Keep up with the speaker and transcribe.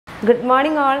Good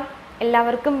morning all.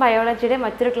 എല്ലാവർക്കും ബയോളജിയുടെ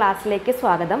മറ്റൊരു ക്ലാസ്സിലേക്ക്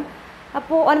സ്വാഗതം.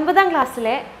 അപ്പോൾ 9ാം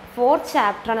ക്ലാസ്സിലെ 4th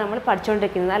ചാപ്റ്ററാണ് നമ്മൾ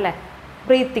പഠിച്ചുകൊണ്ടിരിക്കുന്നത് അല്ലേ,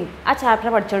 ബ്രീത്തിങ്. ആ ചാപ്റ്റർ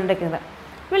പഠിച്ചുകൊണ്ടിരിക്കുന്നത്.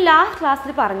 നമ്മൾ ലാസ്റ്റ്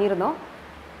ക്ലാസ്സിൽ പറഞ്ഞിരുന്നു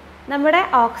നമ്മുടെ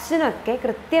ഓക്സിജനൊക്കെ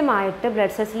കൃത്യമായിട്ട്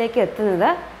ബ്ലഡ് സെൽസിലേക്ക്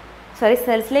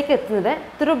എത്തുന്നത്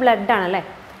ത്രൂ ബ്ലഡാണ് അല്ലേ.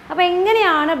 അപ്പോൾ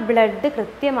എങ്ങനെയാണ് ബ്ലഡ്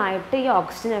കൃത്യമായിട്ട് ഈ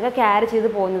ഓക്സിജനൊക്കെ ക്യാരി ചെയ്ത്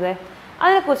പോകുന്നത്,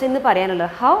 അതിനെക്കുറിച്ച് ഇന്ന്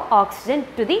പറയാനുള്ളത്. How oxygen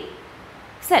to the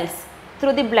cells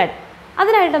through the blood.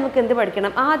 അതിനായിട്ട് നമുക്ക് എന്ത്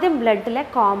പഠിക്കണം? ആദ്യം ബ്ലഡിലെ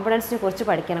കോമ്പണൻസിനെ കുറിച്ച്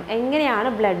പഠിക്കണം. എങ്ങനെയാണ്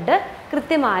ബ്ലഡ്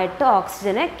കൃത്യമായിട്ട്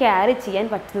ഓക്സിജനെ ക്യാരി ചെയ്യാൻ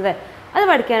പറ്റുന്നത്, അത്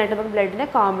പഠിക്കാനായിട്ട് നമുക്ക് ബ്ലഡിൻ്റെ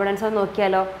കോമ്പണൻസ് ഒന്ന്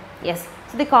നോക്കിയാലോ. Yes,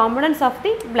 so the components of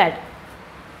the blood.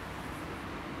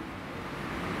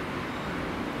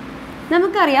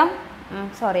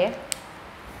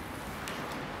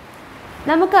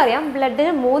 നമുക്കറിയാം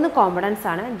ബ്ലഡിന് 3 കോമ്പണൻസ്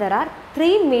ആണ്. There are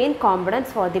 3 main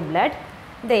components for the blood.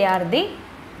 They are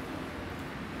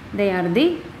the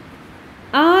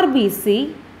RBC,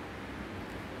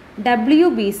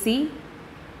 WBC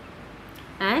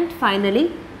and finally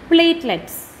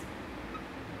platelets.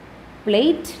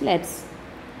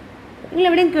 നിങ്ങൾ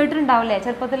എവിടെയും കേട്ടിട്ടുണ്ടാവില്ലേ,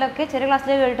 ചെറുപ്പത്തിലൊക്കെ ചെറിയ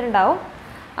ക്ലാസ്സിലൊക്കെ കേട്ടിട്ടുണ്ടാവും.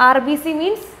 RBC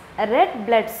means red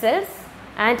blood cells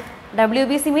and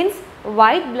WBC means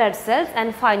white blood cells and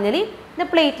finally the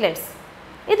platelets.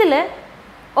 ഇതിൽ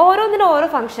ഓരോന്നിനും ഓരോ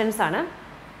ഫങ്ഷൻസ് ആണ്.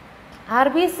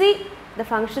 RBC, the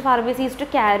function of RBC is to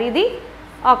carry the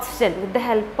oxygen with the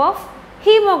help of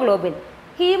hemoglobin.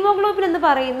 Haemoglobin എന്ന്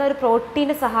പറയുന്ന ഒരു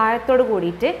പ്രോട്ടീൻ്റെ സഹായത്തോട്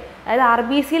കൂടിയിട്ട്, അതായത്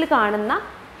RBCയിൽ കാണുന്ന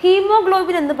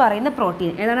ഹീമോഗ്ലോബിൻ എന്ന് പറയുന്ന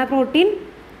പ്രോട്ടീൻ, ഏതാണ് ആ പ്രോട്ടീൻ?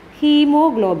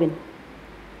 ഹീമോഗ്ലോബിൻ.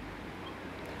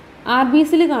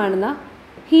 RBCയിൽ കാണുന്ന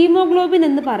ഹീമോഗ്ലോബിൻ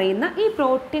എന്ന് പറയുന്ന ഈ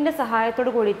പ്രോട്ടീൻ്റെ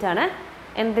സഹായത്തോട് കൂടിയിട്ടാണ്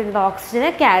എന്ത്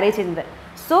ഓക്സിജനെ ക്യാരി ചെയ്യുന്നത്.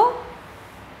 So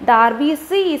the RBC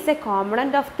is a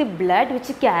component of the blood which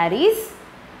carries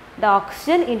the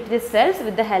oxygen into the cells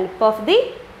with the help of the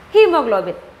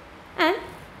hemoglobin. And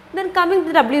then coming to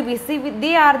the WBC,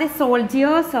 they are the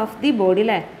soldiers of the body.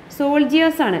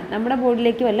 Soldiers ആണ്. നമ്മുടെ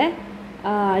ബോഡിയിലേക്ക് വല്ല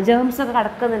germs ഒക്കെ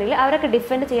കടക്കുന്നുണ്ടെങ്കിൽ അവരൊക്കെ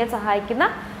defend ചെയ്യാൻ സഹായിക്കുന്ന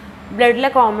ബ്ലഡിലെ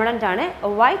component ആണ്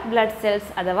white blood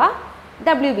cells അഥവാ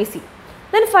WBC.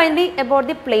 Then finally about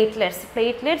the platelets.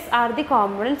 Platelets are the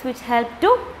components which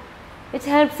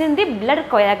helps in the blood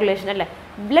coagulation അല്ലേ.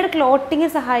 ബ്ലഡ്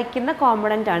ക്ലോട്ടിങ്ങിന് സഹായിക്കുന്ന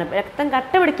കോമ്പണൻ്റ് ആണ്, രക്തം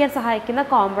കട്ട പിടിക്കാൻ സഹായിക്കുന്ന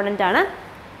കോമ്പണൻ്റ് ആണ്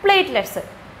പ്ലേറ്റ്ലെറ്റ്സ്.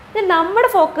 ഇത് നമ്മുടെ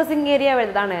ഫോക്കസിങ് ഏരിയ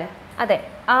ഏതാണ്? അതെ,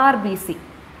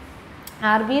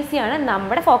 RBC ആണ്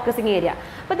നമ്മുടെ ഫോക്കസിങ് ഏരിയ.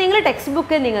 അപ്പോൾ നിങ്ങൾ ടെക്സ്റ്റ്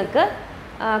ബുക്കിൽ നിങ്ങൾക്ക്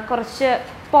കുറച്ച്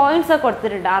പോയിൻറ്റ്സ് ഒക്കെ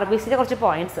കൊടുത്തിട്ടുണ്ട്, RBCയുടെ കുറച്ച്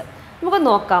പോയിൻറ്റ്സ് നമുക്ക്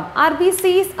നോക്കാം.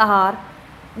 RBCs ആർ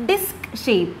ഡിസ്ക്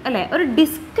ഷേപ്പ് അല്ലേ, ഒരു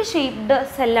ഡിസ്ക് ഷേപ്ഡ്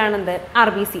സെല്ലാണെന്ത്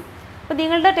RBC. അപ്പോൾ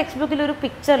നിങ്ങളുടെ ടെക്സ്റ്റ് ബുക്കിൽ ഒരു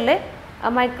പിക്ചറിൽ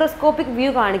മൈക്രോസ്കോപ്പിക് വ്യൂ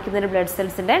കാണിക്കുന്നുണ്ട് ബ്ലഡ്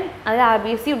സെൽസിൻ്റെ. അതിൽ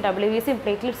RBCയും WBCയും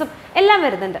പ്ലേറ്റ്ലെറ്റ്സും എല്ലാം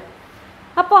വരുന്നുണ്ട്.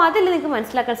 അപ്പോൾ അതിൽ നിങ്ങൾക്ക്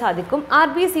മനസ്സിലാക്കാൻ സാധിക്കും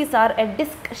RBCs R A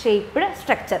disk shaped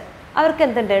structure. അവർക്ക്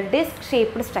എന്തുണ്ട്? Disk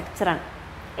shaped സ്ട്രക്ചറാണ്.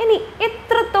 ഇനി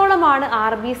എത്രത്തോളമാണ്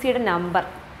RBCയുടെ number?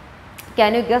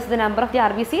 Can you guess the number of the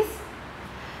RBCs?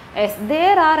 Yes,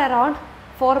 there are around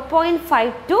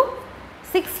 4.5 to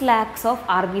 6 lakhs of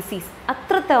RBCs.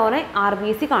 അത്രത്തോളം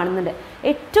RBC കാണുന്നുണ്ട്.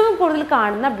 ഏറ്റവും കൂടുതൽ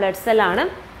കാണുന്ന ബ്ലഡ് സെല്ലാണ്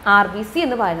RBC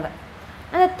എന്ന് പറയുന്നത്.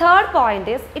 And the third point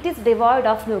is it is devoid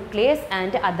of nucleus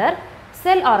and other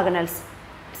cell organelles.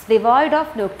 It's devoid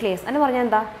of nucleus എന്ന് പറഞ്ഞാൽ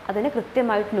എന്താ? അതിന്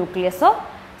കൃത്യമായിട്ട് ന്യൂക്ലിയസോ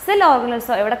സെൽ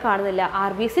ഓർഗനൽസോ എവിടെ കാണുന്നില്ല?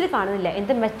 RBCയിൽ കാണുന്നില്ല. In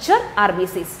the mature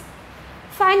RBCs.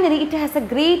 Finally it has A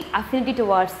great affinity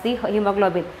towards the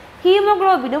haemoglobin.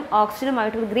 ഹീമോഗ്ലോബിനും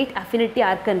ഓക്സിജനുമായിട്ട് ഒരു great affinity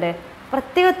ആർക്കുണ്ട്?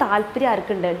 പ്രത്യേക താല്പര്യം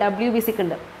ആർക്കുണ്ട്? WBCക്ക്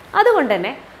ഉണ്ട്. അതുകൊണ്ട്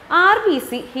തന്നെ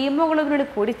RBC ഹീമോഗ്ലോബിനോട്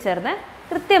കൂടി ചേർന്ന്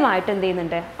കൃത്യമായിട്ട് എന്ത്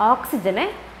ചെയ്യുന്നുണ്ട്? ഓക്സിജനെ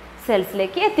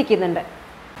സെൽസിലേക്ക് എത്തിക്കുന്നുണ്ട്.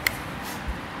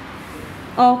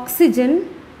 Oxygen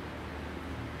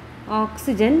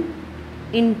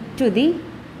into the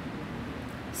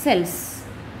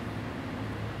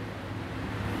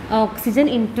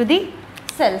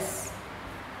cells.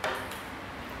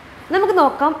 നമുക്ക്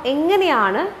നോക്കാം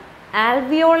എങ്ങനെയാണ്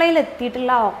ആൽവിയോളയിൽ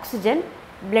എത്തിയിട്ടുള്ള ഓക്സിജൻ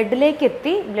ബ്ലഡിലേക്ക്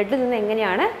എത്തി, ബ്ലഡിൽ നിന്ന്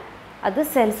എങ്ങനെയാണ് അത്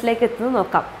സെൽസിലേക്ക് എത്തുന്നത്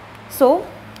നോക്കാം. So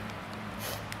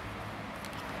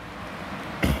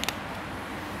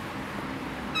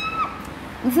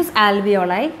this is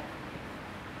alveoli.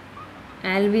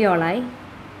 Alveoli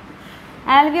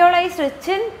is rich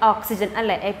in oxygen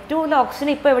അല്ലേ. ഏറ്റവും കൂടുതൽ ഓക്സിജൻ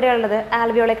ഇപ്പോൾ എവിടെയാണുള്ളത്?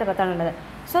 ആൽവിയോളയ്ക്കകത്താണുള്ളത്.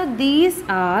 So these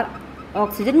are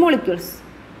oxygen molecules.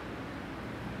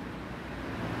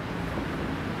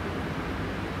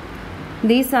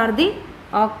 These are the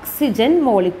oxygen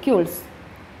molecules,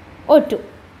 O2.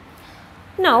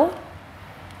 Now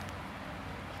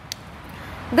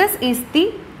this is the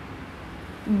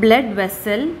blood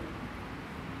vessel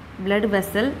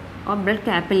or blood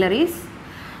capillaries,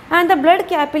 and the blood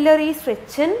capillaries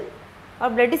rich in or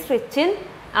blood is rich in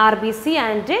RBC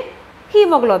and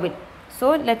hemoglobin. So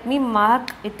let me mark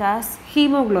it as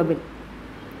hemoglobin.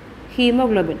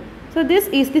 Hemoglobin. So this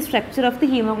is the structure of the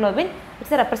hemoglobin.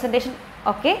 It's a representation.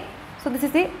 Okay. So this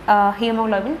is the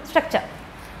hemoglobin structure.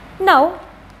 Now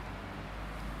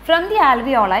from the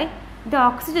alveoli, the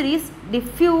oxygen is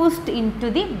diffused into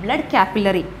the blood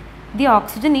capillary. The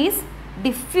oxygen is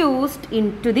diffused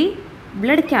into the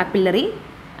blood capillary,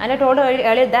 and I told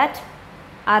earlier that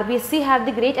RBC have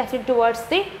the great affinity towards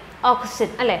the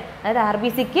oxygen. അല്ലേ, അതായത്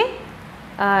RBCക്ക്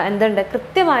എന്തുണ്ട്,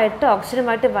 കൃത്യമായിട്ട്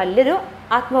ഓക്സിജനുമായിട്ട് വലിയൊരു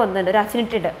ആത്മബന്ധമുണ്ട്, ഒരു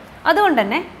affinity ഉണ്ട്. അതുകൊണ്ട്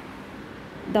തന്നെ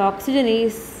the oxygen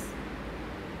is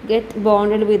get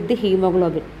bonded with the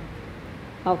hemoglobin.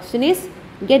 Oxygen is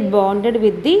get bonded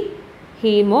with the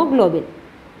hemoglobin.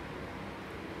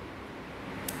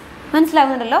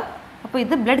 മനസ്സിലാവുന്നുണ്ടല്ലോ? അപ്പോൾ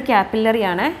ഇത് ബ്ലഡ് കാപ്പില്ലറി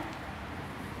ആണ്.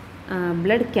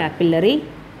 Blood capillary,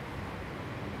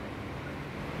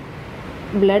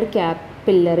 blood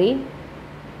capillary.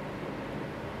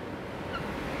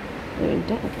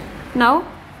 Now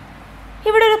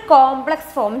ഇവിടെ ഒരു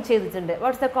കോംപ്ലക്സ് ഫോം ചെയ്തിട്ടുണ്ട്.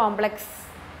 What's the complex?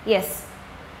 Yes,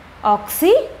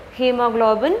 oxy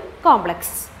haemoglobin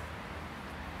complex.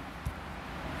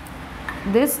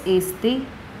 This is the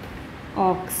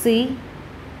oxy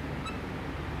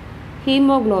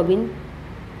hemoglobin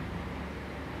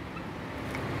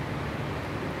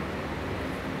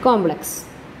complex.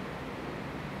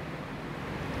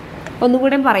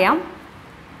 ഒന്നുകൂടെ പറയാം.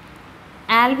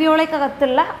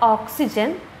 ആൽവിയോളയ്ക്കകത്തുള്ള oxygen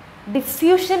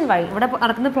diffusion വഴി, ഇവിടെ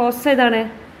നടക്കുന്ന പ്രോസസ്സ് ഏതാണ്?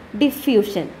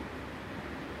 Diffusion.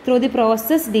 Through the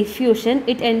process diffusion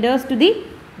it enters to the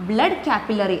blood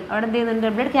capillary. അവിടെ എന്ത് ചെയ്യുന്നുണ്ട്?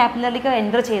 ബ്ലഡ് കാപ്പില്ലറിലേക്ക്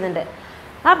എൻ്റർ ചെയ്യുന്നുണ്ട്.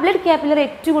 ആ ബ്ലഡ് കാപ്പില്ലറി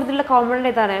ഏറ്റവും കൂടുതലുള്ള കോമ്പണൻ്റ്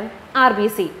ഏതാണ്?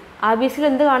 RBC. RBCയിൽ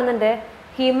എന്ത് കാണുന്നുണ്ട്?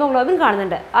 ഹീമോഗ്ലോബിൻ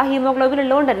കാണുന്നുണ്ട്. ആ ഹീമോഗ്ലോബിൻ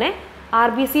ഉള്ളതുകൊണ്ട് തന്നെ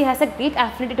RBC has A great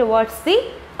affinity towards the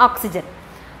oxygen.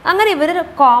 അങ്ങനെ ഇവരൊരു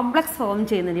കോംപ്ലക്സ് ഫോം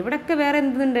ചെയ്യുന്നുണ്ട്. ഇവിടെയൊക്കെ വേറെ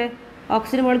എന്തുണ്ട്?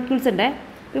 ഓക്സിജൻ മോളിക്യൂൾസ് ഉണ്ട്.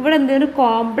 ഇവിടെ എന്തൊരു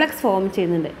കോംപ്ലക്സ് ഫോം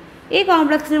ചെയ്യുന്നുണ്ട്. ഈ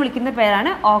കോംപ്ലക്സിനെ വിളിക്കുന്ന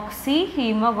പേരാണ് ഓക്സി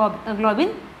ഹീമോഗ്ലോബിൻ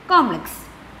കോംപ്ലക്സ്.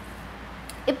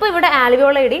 ഇപ്പോൾ ഇവിടെ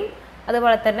ആൽവിയോളയുടെയും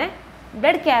അതുപോലെ തന്നെ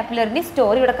ബ്ലഡ് കാപ്പിലറിൻ്റെ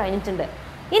സ്റ്റോറി ഇവിടെ കഴിഞ്ഞിട്ടുണ്ട്.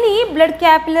 ഇനി ഈ ബ്ലഡ്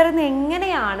കാപ്പിലറിൽ നിന്ന്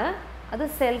എങ്ങനെയാണ് അത്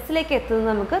സെൽസിലേക്ക് എത്തുന്നത്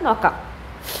നമുക്ക് നോക്കാം.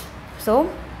 So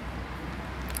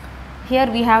here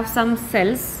we have some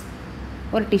cells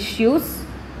or tissues,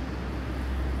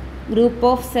 group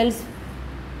of cells,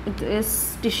 it is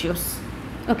tissues.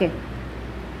 Okay,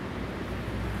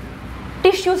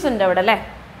 tissues ഉണ്ട് അവിടെ അല്ലേ.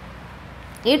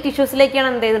 ഈ ടിഷ്യൂസിലേക്കാണ്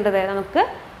എന്ത് ചെയ്യേണ്ടത്? നമുക്ക്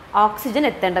ഓക്സിജൻ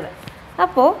എത്തേണ്ടത്.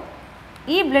 അപ്പോൾ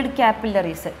ഈ ബ്ലഡ്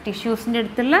കാപ്പില്ലറീസ്, ടിഷ്യൂസിൻ്റെ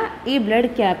അടുത്തുള്ള ഈ ബ്ലഡ്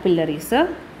കാപ്പില്ലറീസ്,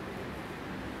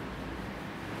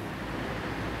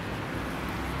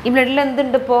 ഈ ബ്ലഡിൽ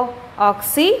എന്തുണ്ട്? ഇപ്പോൾ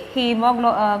ഓക്സി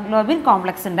ഹീമോഗ്ലോബിൻ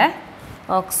കോംപ്ലക്സ് ഉണ്ട്.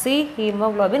 ഓക്സി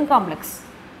ഹീമോഗ്ലോബിൻ കോംപ്ലക്സ്.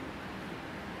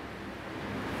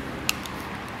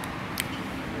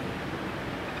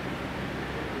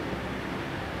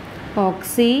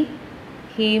 ഓക്സി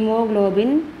ഹീമോഗ്ലോബിൻ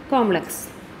കോംപ്ലക്സ്.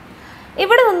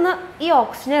 ഇവിടെ നിന്ന് ഈ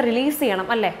ഓക്സിജനെ റിലീസ് ചെയ്യണം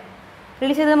അല്ലേ.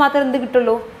 റിലീസ് ചെയ്താൽ മാത്രമേ എന്ത്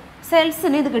കിട്ടുള്ളൂ?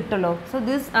 സെൽസിന് ഇത് കിട്ടുള്ളൂ. So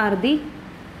this are the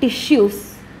tissues.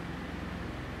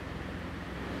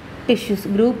 Tissues,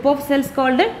 group of cells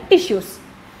called tissues.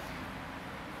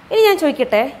 ഇനി ഞാൻ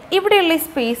ചോദിക്കട്ടെ, ഇവിടെയുള്ള ഈ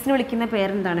സ്പേസിന് വിളിക്കുന്ന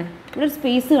പേരെന്താണ്? ഇവിടെ ഒരു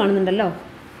സ്പേസ് കാണുന്നുണ്ടല്ലോ,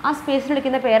 ആ സ്പേസിന്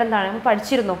വിളിക്കുന്ന പേരെന്താണ്? നമ്മൾ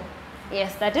പഠിച്ചിരുന്നു.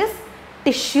 Yes, that is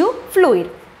tissue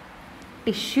fluid.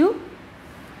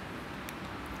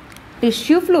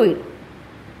 Tissue fluid.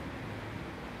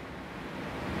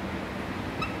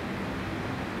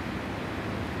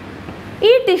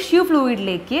 ഈ ടിഷ്യൂ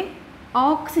ഫ്ലൂയിഡിലേക്ക്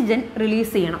ഓക്സിജൻ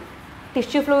റിലീസ് ചെയ്യണം.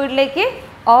 ടിഷ്യൂ ഫ്ലൂയിഡിലേക്ക്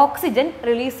ഓക്സിജൻ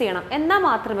റിലീസ് ചെയ്യണം. എന്നാൽ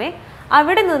മാത്രമേ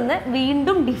അവിടെ നിന്ന്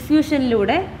വീണ്ടും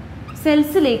ഡിഫ്യൂഷനിലൂടെ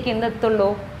സെൽസിലേക്ക് എന്തെത്തുള്ളൂ?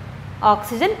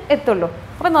 ഓക്സിജൻ എത്തുള്ളൂ.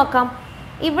 അപ്പോൾ നോക്കാം,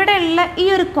 ഇവിടെയുള്ള ഈ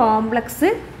ഒരു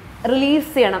കോംപ്ലക്സ്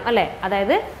റിലീസ് ചെയ്യണം അല്ലേ.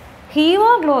 അതായത്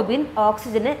ഹീമോഗ്ലോബിൻ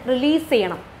ഓക്സിജനെ റിലീസ്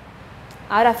ചെയ്യണം.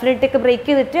 ആ ഒരു അഫിനിറ്റിയൊക്കെ ബ്രേക്ക്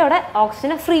ചെയ്തിട്ട് അവിടെ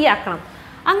ഓക്സിജനെ ഫ്രീ ആക്കണം.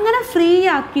 അങ്ങനെ ഫ്രീ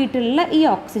ആക്കിയിട്ടുള്ള ഈ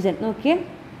ഓക്സിജൻ നോക്കിയേ,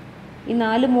 ഈ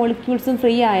 4 മോളിക്യൂൾസും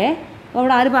ഫ്രീ ആയേ. അപ്പോൾ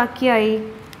അവിടെ ആര് ബാക്കിയായി?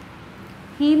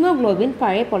 ഹീമോഗ്ലോബിൻ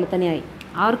പഴയ പോലെ തന്നെയായി.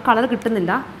 ആ ഒരു കളർ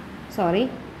കിട്ടുന്നില്ല, സോറി.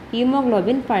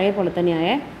 ഹീമോഗ്ലോബിൻ പഴയ പോലെ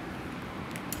തന്നെയായേ.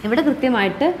 ഇവിടെ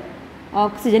കൃത്യമായിട്ട്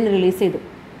ഓക്സിജൻ റിലീസ് ചെയ്തു.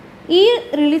 ഈ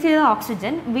റിലീസ് ചെയ്ത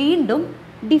ഓക്സിജൻ വീണ്ടും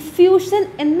ഡിഫ്യൂഷൻ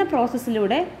എന്ന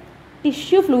പ്രോസസ്സിലൂടെ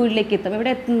ടിഷ്യൂ ഫ്ലൂയിഡിലേക്ക് എത്തും.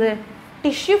 ഇവിടെ എത്തുന്നത്?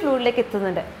 ടിഷ്യൂ ഫ്ലൂയിഡിലേക്ക്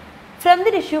എത്തുന്നുണ്ട്. From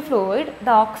the tissue fluid the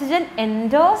oxygen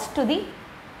enters to the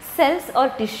cells or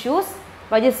tissues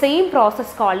by the same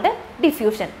process called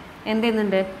diffusion. എന്ത്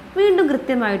ചെയ്യുന്നുണ്ട്? വീണ്ടും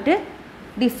കൃത്യമായിട്ട്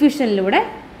ഡിഫ്യൂഷനിലൂടെ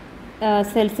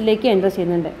സെൽസിലേക്ക് എൻ്റർ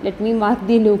ചെയ്യുന്നുണ്ട്. Let me mark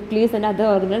the nucleus and other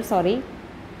organelle. Sorry,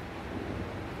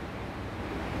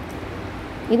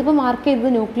 ഇതിപ്പോൾ മാർക്ക് ചെയ്തത്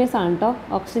ന്യൂക്ലിയസ് ആണ് കേട്ടോ,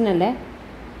 ഓക്സിജൻ അല്ലേ.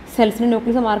 സെൽസിന്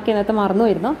ന്യൂക്ലിയസ് മാർക്ക് ചെയ്യുന്നത് മറന്നു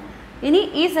വരുന്നു. ഇനി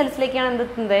ഈ സെൽസിലേക്കാണ് എന്ത്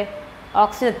എത്തുന്നത്?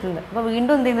 ഓക്സിജൻ എത്തുന്നത്. അപ്പോൾ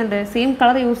വീണ്ടും എന്ത് ചെയ്യുന്നുണ്ട്? സെയിം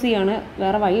കളർ യൂസ് ചെയ്യാണ്,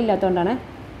 വേറെ വഴിയില്ലാത്തതുകൊണ്ടാണ്.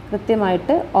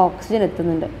 കൃത്യമായിട്ട് ഓക്സിജൻ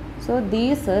എത്തുന്നുണ്ട്. So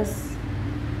these is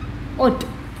O2.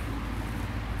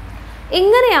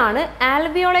 ഇങ്ങനെയാണ്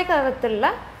ആൽവിയോളയ്ക്കകത്തുള്ള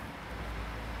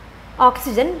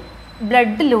ഓക്സിജൻ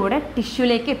ബ്ലഡിലൂടെ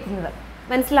ടിഷ്യൂലേക്ക് എത്തുന്നത്.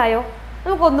 മനസ്സിലായോ?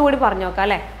 നമുക്കൊന്നുകൂടി പറഞ്ഞു നോക്കാം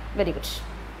അല്ലേ? Very good.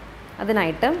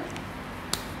 അതിനായിട്ട്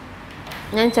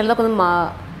ഞാൻ ചിലതൊക്കെ ഒന്ന്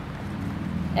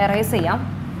എറേസ് ചെയ്യാം.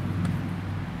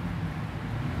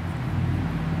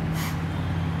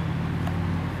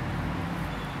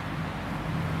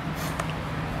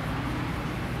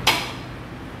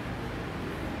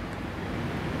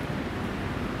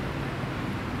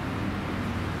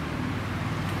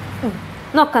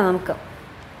 നോക്കാം നമുക്ക്.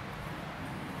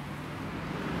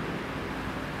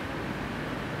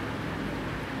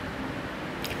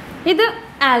 ഇത്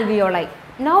alveoli.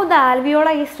 Now the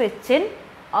alveoli is rich in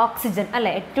oxygen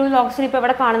അല്ലേ? ഏറ്റവും ഓക്സിജൻ ഇപ്പോൾ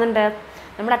ഇവിടെ കാണുന്നുണ്ട്.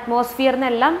 നമ്മുടെ അറ്റ്മോസ്ഫിയറിൽ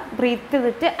നിന്നെല്ലാം ബ്രീത്ത്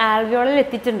ചെയ്തിട്ട് ആൽവിയോളയിൽ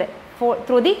എത്തിയിട്ടുണ്ട്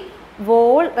through the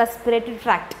wall respiratory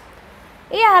tract.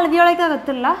 ഈ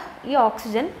ആൽവിയോളയ്ക്കകത്തുള്ള ഈ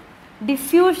ഓക്സിജൻ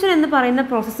ഡിഫ്യൂഷൻ എന്ന് പറയുന്ന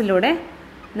പ്രോസസ്സിലൂടെ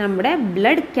നമ്മുടെ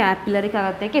ബ്ലഡ്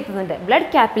കാപ്പിലറിക്കകത്തേക്ക് എത്തുന്നുണ്ട്.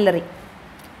 Blood capillary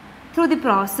through the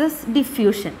process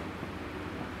diffusion.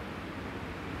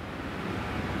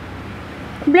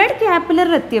 Blood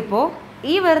കാപ്പിലറിൽ എത്തിയപ്പോൾ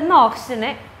ഈ വരുന്ന ഓക്സിജനെ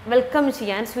വെൽക്കം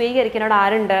ചെയ്യാൻ സ്വീകരിക്കാൻ അവിടെ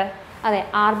ആരുണ്ട്? അതെ,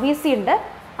 RBC ഉണ്ട്.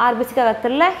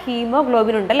 RBCക്കകത്തുള്ള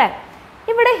ഹീമോഗ്ലോബിൻ ഉണ്ട് അല്ലേ?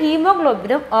 ഇവിടെ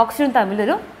ഹീമോഗ്ലോബിനും ഓക്സിജനും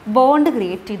തമ്മിലൊരു ബോണ്ട്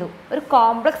ക്രിയേറ്റ് ചെയ്തു, ഒരു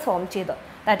കോംപ്ലക്സ് ഫോം ചെയ്തു.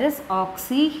 That is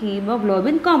oxy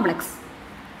haemoglobin complex.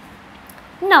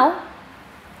 Now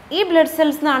ഈ ബ്ലഡ്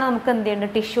സെൽസിൽ നിന്നാണ് നമുക്ക് എന്ത്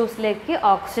ചെയ്യേണ്ടത്? ടിഷ്യൂസിലേക്ക്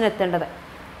ഓക്സിജൻ എത്തേണ്ടത്.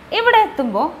 ഇവിടെ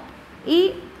എത്തുമ്പോൾ ഈ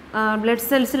ബ്ലഡ്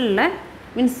സെൽസിലുള്ള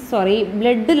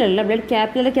ബ്ലഡിലുള്ള ബ്ലഡ്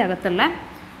കാപ്പിലറിക്കകത്തുള്ള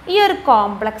ഈ ഒരു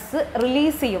കോംപ്ലക്സ്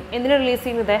റിലീസ് ചെയ്യും. എന്തിനാണ് റിലീസ്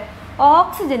ചെയ്യുന്നത്?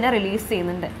 ഓക്സിജനെ റിലീസ്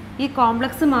ചെയ്യുന്നുണ്ട്. ഈ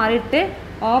കോംപ്ലക്സ് മാറിയിട്ട്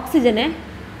ഓക്സിജനെ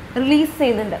റിലീസ്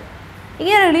ചെയ്യുന്നുണ്ട്.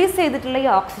 ഇങ്ങനെ റിലീസ് ചെയ്തിട്ടുള്ള ഈ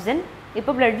ഓക്സിജൻ,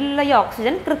 ഇപ്പോൾ ബ്ലഡിലുള്ള ഈ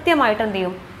ഓക്സിജൻ കൃത്യമായിട്ട് എന്ത്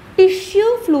ചെയ്യും? ടിഷ്യൂ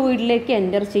ഫ്ലൂയിഡിലേക്ക്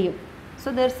എൻ്റർ ചെയ്യും.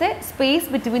 So there is A space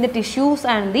between the tissues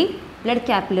and the blood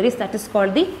capillaries, that is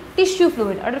called the tissue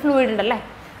fluid. അവിടെ ഒരു ഫ്ലൂയിഡ് ഉണ്ടല്ലേ,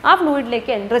 ആ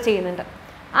ഫ്ലൂയിഡിലേക്ക് എൻ്റർ ചെയ്യുന്നുണ്ട്.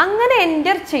 അങ്ങനെ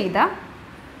എൻ്റർ ചെയ്ത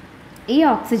ഈ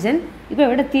ഓക്സിജൻ ഇപ്പോൾ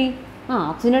എവിടെ എത്തി?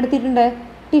 ഓക്സിജൻ എടുത്തിട്ടുണ്ട്.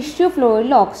 ടിഷ്യൂ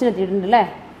ഫ്ലൂയിഡിൽ ഓക്സിജൻ എത്തിയിട്ടുണ്ട് അല്ലേ?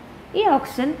 ഈ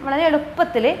ഓക്സിജൻ വളരെ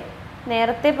എളുപ്പത്തിൽ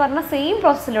നേരത്തെ പറഞ്ഞ സെയിം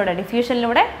പ്രോസസ്സിലൂടെ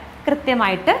ഡിഫ്യൂഷനിലൂടെ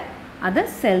കൃത്യമായിട്ട് അത്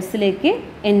സെൽസിലേക്ക്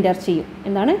എൻ്റർ ചെയ്യും.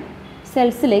 എന്താണ്?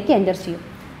 സെൽസിലേക്ക് എൻ്റർ ചെയ്യും.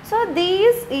 So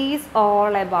these is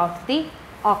all about the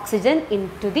oxygen in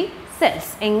to the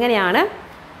cells. എങ്ങനെയാണ്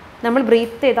നമ്മൾ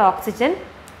ബ്രീത്ത് ചെയ്ത ഓക്സിജൻ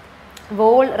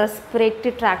വോൾ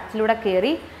റെസ്പിറേറ്ററി ട്രാക്റ്റിലൂടെ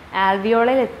കയറി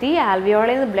ആൽവിയോളയിലെത്തി,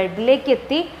 ആൽവിയോളയിൽ നിന്ന് ബ്ലഡിലേക്ക്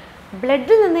എത്തി,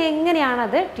 ബ്ലഡിൽ നിന്ന്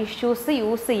എങ്ങനെയാണത് ടിഷ്യൂസ്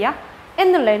യൂസ് ചെയ്യുക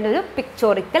എന്നുള്ളതിൻ്റെ ഒരു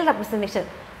പിക്ചോറിക്കൽ റെപ്രസെൻറ്റേഷൻ.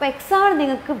 അപ്പോൾ എക്സാമിന്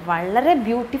നിങ്ങൾക്ക് വളരെ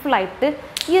ബ്യൂട്ടിഫുൾ ആയിട്ട്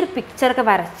ഈ ഒരു പിക്ചറൊക്കെ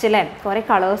വരച്ചില്ലേ, കുറേ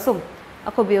കളേഴ്സും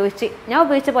ഒക്കെ ഉപയോഗിച്ച്, ഞാൻ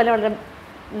ഉപയോഗിച്ച പോലെ വളരെ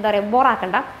എന്താ പറയുക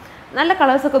ബോറാക്കണ്ട, നല്ല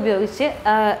കളേഴ്സൊക്കെ ഉപയോഗിച്ച്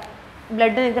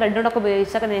ബ്ലഡ് നിങ്ങൾക്ക് റെഡ് കൊണ്ടൊക്കെ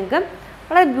ഉപയോഗിച്ചൊക്കെ നിങ്ങൾക്ക്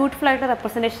വളരെ ബ്യൂട്ടിഫുൾ ആയിട്ട്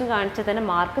റെപ്രസെൻറ്റേഷൻ കാണിച്ചാൽ തന്നെ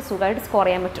മാർക്ക് സുഖമായിട്ട് സ്കോർ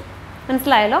ചെയ്യാൻ പറ്റും.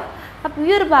 മനസ്സിലായല്ലോ? അപ്പോൾ ഈ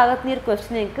ഒരു ഭാഗത്ത് ഈ ഒരു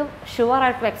ക്വസ്റ്റ്യൻ നിങ്ങൾക്ക്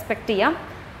ഷുവറായിട്ട് എക്സ്പെക്ട് ചെയ്യാം.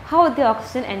 How the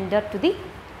oxygen enter to the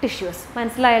tissues.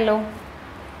 മനസ്സിലായല്ലോ?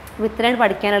 ഇത്രയാണ്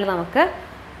പഠിക്കാനുള്ളത് നമുക്ക്.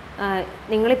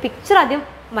 നിങ്ങൾ ഈ പിക്ചർ ആദ്യം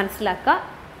മനസ്സിലാക്കുക.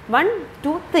 1,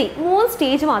 2, 3 3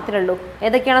 സ്റ്റേജ് മാത്രമേ ഉള്ളൂ.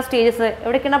 ഏതൊക്കെയാണ് സ്റ്റേജസ്?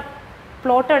 എവിടേക്കാണ്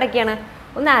പ്ലോട്ട്? എവിടേക്കാണ്?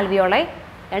 ഒന്ന് ആൽവിയോളൈ,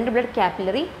 2 ബ്ലഡ്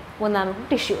കാപ്പിലറി, 3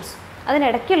 ടിഷ്യൂസ്.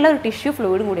 അതിനിടയ്ക്കുള്ള ഒരു ടിഷ്യൂ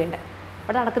ഫ്ലൂയിഡും കൂടിയുണ്ട്.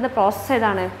 അവിടെ നടക്കുന്ന പ്രോസസ്സ്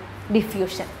ഏതാണ്?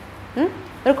 ഡിഫ്യൂഷൻ.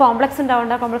 ഒരു കോംപ്ലക്സ്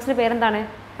ഉണ്ടാവേണ്ട. കോംപ്ലക്സിൻ്റെ പേരെന്താണ്?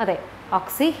 അതെ,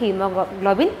 ഓക്സി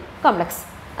ഹീമോഗ്ലോബിൻ കോംപ്ലക്സ്.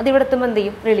 അതിവിടെ എത്തുമ്പോൾ എന്ത്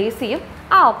ചെയ്യും? റിലീസ് ചെയ്യും.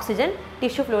 ആ ഓക്സിജൻ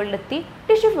ടിഷ്യൂ ഫ്ലൂയിഡിലെത്തി,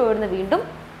 ടിഷ്യൂ ഫ്ലൂയിഡിൽ നിന്ന് വീണ്ടും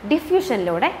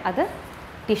ഡിഫ്യൂഷനിലൂടെ അത്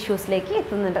ടിഷ്യൂസിലേക്ക്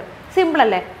എത്തുന്നുണ്ട്. സിമ്പിൾ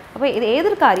അല്ലേ? അപ്പോൾ ഇത്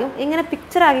ഏതൊരു കാര്യവും ഇങ്ങനെ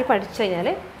പിക്ചറാക്കി പഠിച്ചു കഴിഞ്ഞാൽ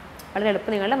വളരെ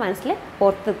എളുപ്പം നിങ്ങളുടെ മനസ്സിൽ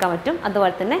ഓർത്ത് നിൽക്കാൻ പറ്റും.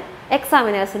 അതുപോലെ തന്നെ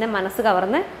എക്സാമിനേഴ്സിൻ്റെ മനസ്സ്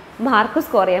കവർന്ന് മാർക്ക്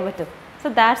സ്കോർ ചെയ്യാൻ പറ്റും. So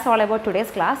that's all about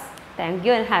today's class. Thank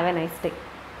you and have a nice day.